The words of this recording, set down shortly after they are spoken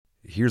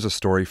here's a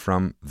story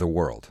from The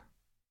World.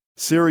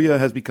 Syria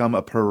has become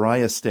a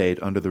pariah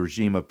state under the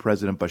regime of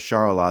President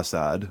Bashar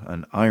al-Assad,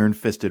 an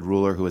iron-fisted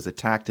ruler who has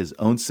attacked his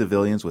own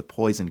civilians with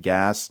poison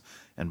gas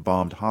and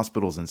bombed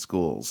hospitals and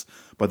schools.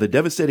 But the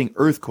devastating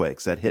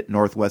earthquakes that hit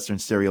northwestern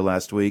Syria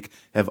last week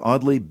have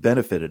oddly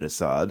benefited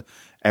Assad.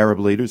 Arab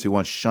leaders who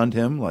once shunned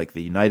him, like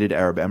the United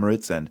Arab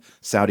Emirates and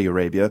Saudi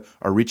Arabia,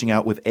 are reaching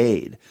out with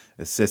aid.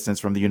 Assistance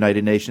from the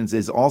United Nations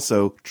is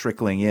also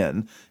trickling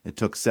in. It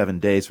took 7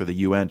 days for the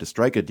UN to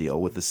strike a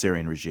deal with the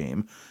Syrian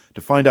regime.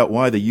 To find out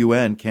why the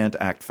UN can't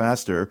act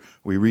faster,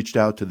 we reached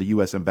out to the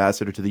U.S.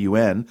 ambassador to the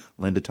UN,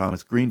 Linda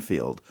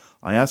Thomas-Greenfield.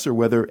 I asked her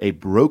whether a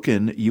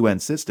broken UN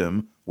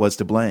system was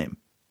to blame.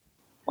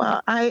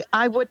 Well,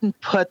 I wouldn't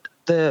put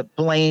the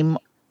blame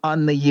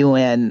on the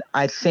UN.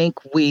 I think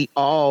we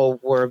all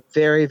were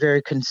very,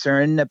 very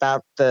concerned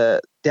about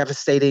the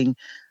devastating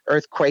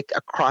earthquake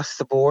across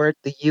the board.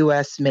 The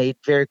U.S. made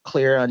very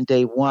clear on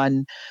day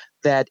one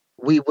that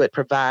we would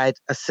provide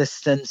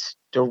assistance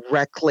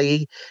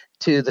directly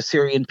to the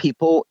Syrian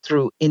people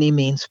through any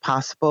means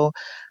possible.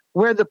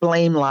 Where the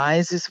blame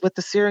lies is with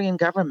the Syrian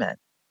government.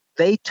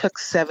 They took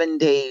 7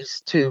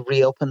 days to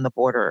reopen the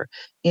border.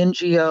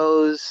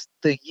 NGOs,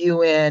 the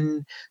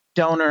UN,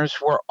 donors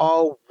were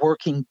all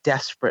working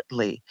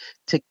desperately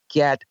to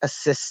get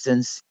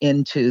assistance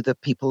into the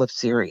people of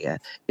Syria.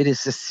 It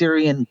is the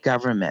Syrian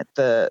government,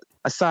 the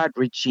Assad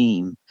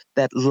regime,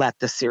 that let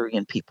the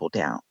Syrian people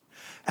down.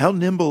 How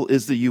nimble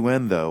is the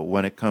UN, though,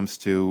 when it comes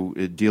to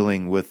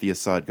dealing with the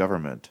Assad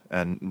government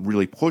and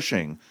really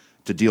pushing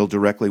to deal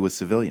directly with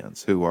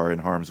civilians who are in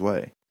harm's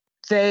way?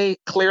 They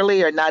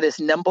clearly are not as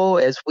nimble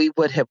as we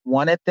would have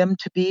wanted them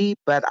to be,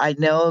 but I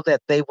know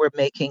that they were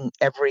making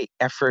every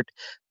effort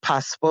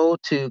possible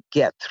to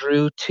get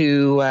through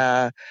to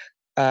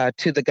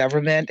the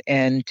government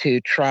and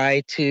to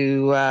try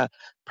to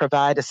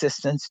provide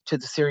assistance to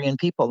the Syrian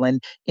people.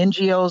 And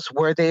NGOs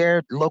were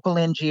there, local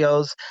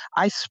NGOs.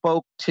 I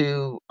spoke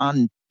to,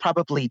 on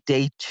probably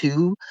day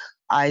 2,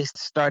 I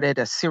started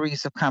a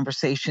series of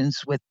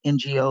conversations with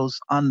NGOs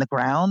on the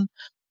ground.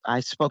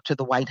 I spoke to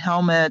the White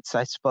Helmets.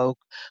 I spoke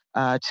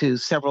to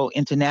several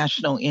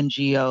international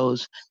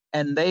NGOs,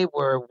 and they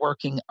were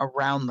working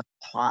around the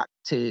clock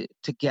to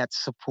get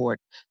support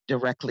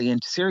directly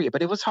into Syria.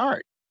 But it was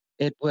hard.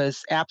 It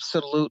was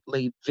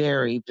absolutely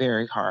very,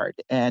 very hard.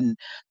 And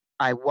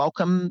I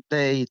welcome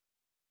the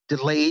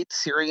delayed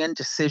Syrian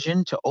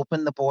decision to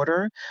open the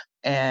border,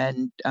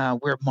 and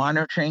we're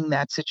monitoring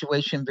that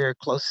situation very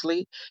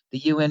closely. The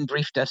UN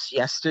briefed us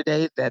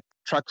yesterday that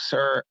trucks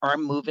are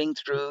moving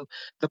through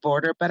the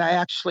border, but I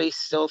actually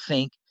still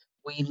think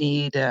we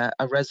need a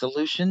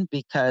resolution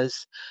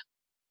because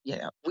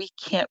we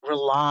can't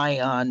rely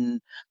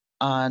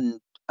on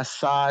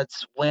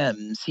Assad's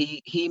whims.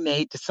 He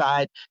may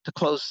decide to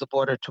close the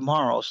border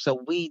tomorrow,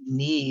 so we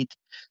need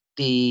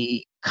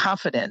the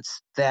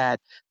confidence that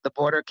the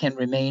border can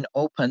remain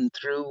open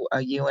through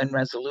a UN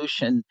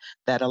resolution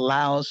that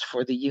allows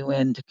for the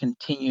UN to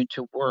continue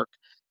to work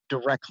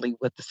directly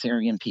with the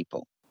Syrian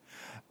people.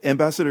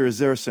 Ambassador, is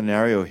there a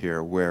scenario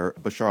here where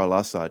Bashar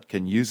al-Assad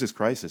can use this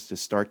crisis to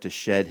start to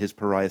shed his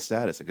pariah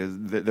status? Because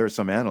there are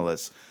some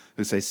analysts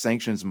who say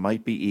sanctions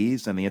might be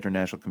eased and the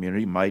international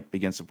community might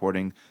begin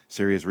supporting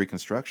Syria's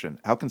reconstruction.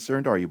 How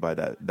concerned are you by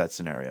that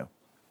scenario?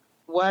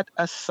 What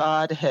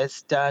Assad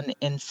has done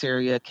in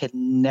Syria can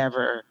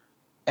never,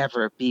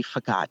 ever be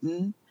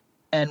forgotten.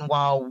 And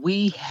while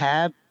we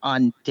have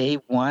on day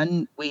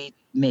one, we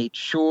made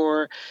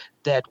sure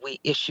that we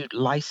issued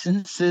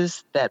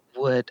licenses that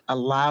would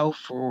allow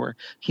for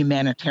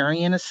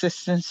humanitarian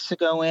assistance to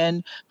go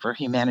in, for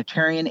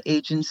humanitarian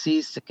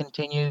agencies to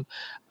continue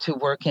to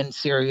work in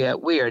Syria.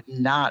 We are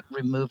not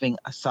removing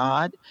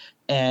Assad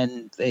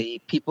and the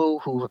people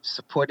who have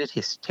supported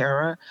his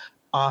terror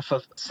off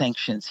of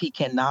sanctions. He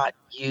cannot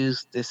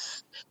use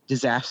this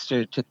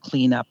disaster to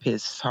clean up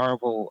his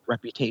horrible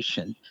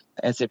reputation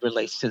as it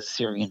relates to the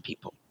Syrian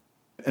people.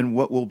 And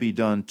what will be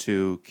done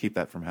to keep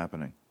that from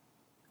happening?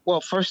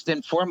 Well, first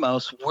and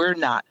foremost, we're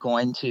not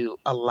going to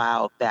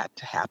allow that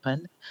to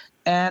happen.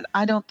 And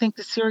I don't think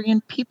the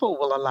Syrian people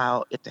will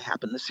allow it to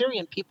happen. The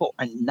Syrian people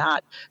are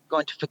not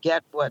going to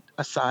forget what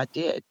Assad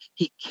did.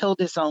 He killed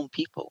his own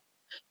people.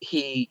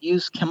 He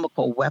used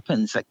chemical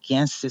weapons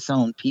against his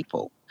own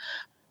people.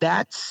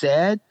 That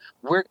said,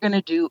 we're going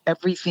to do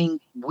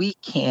everything we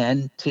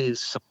can to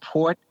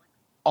support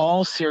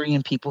all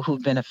Syrian people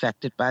who've been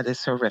affected by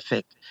this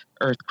horrific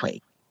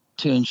earthquake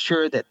to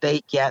ensure that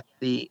they get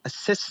the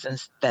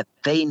assistance that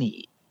they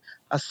need.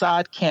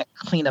 Assad can't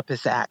clean up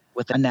his act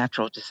with a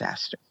natural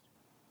disaster.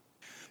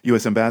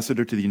 U.S.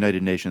 Ambassador to the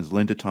United Nations,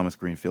 Linda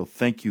Thomas-Greenfield,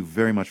 thank you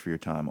very much for your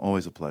time.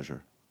 Always a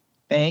pleasure.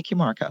 Thank you,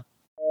 Marco.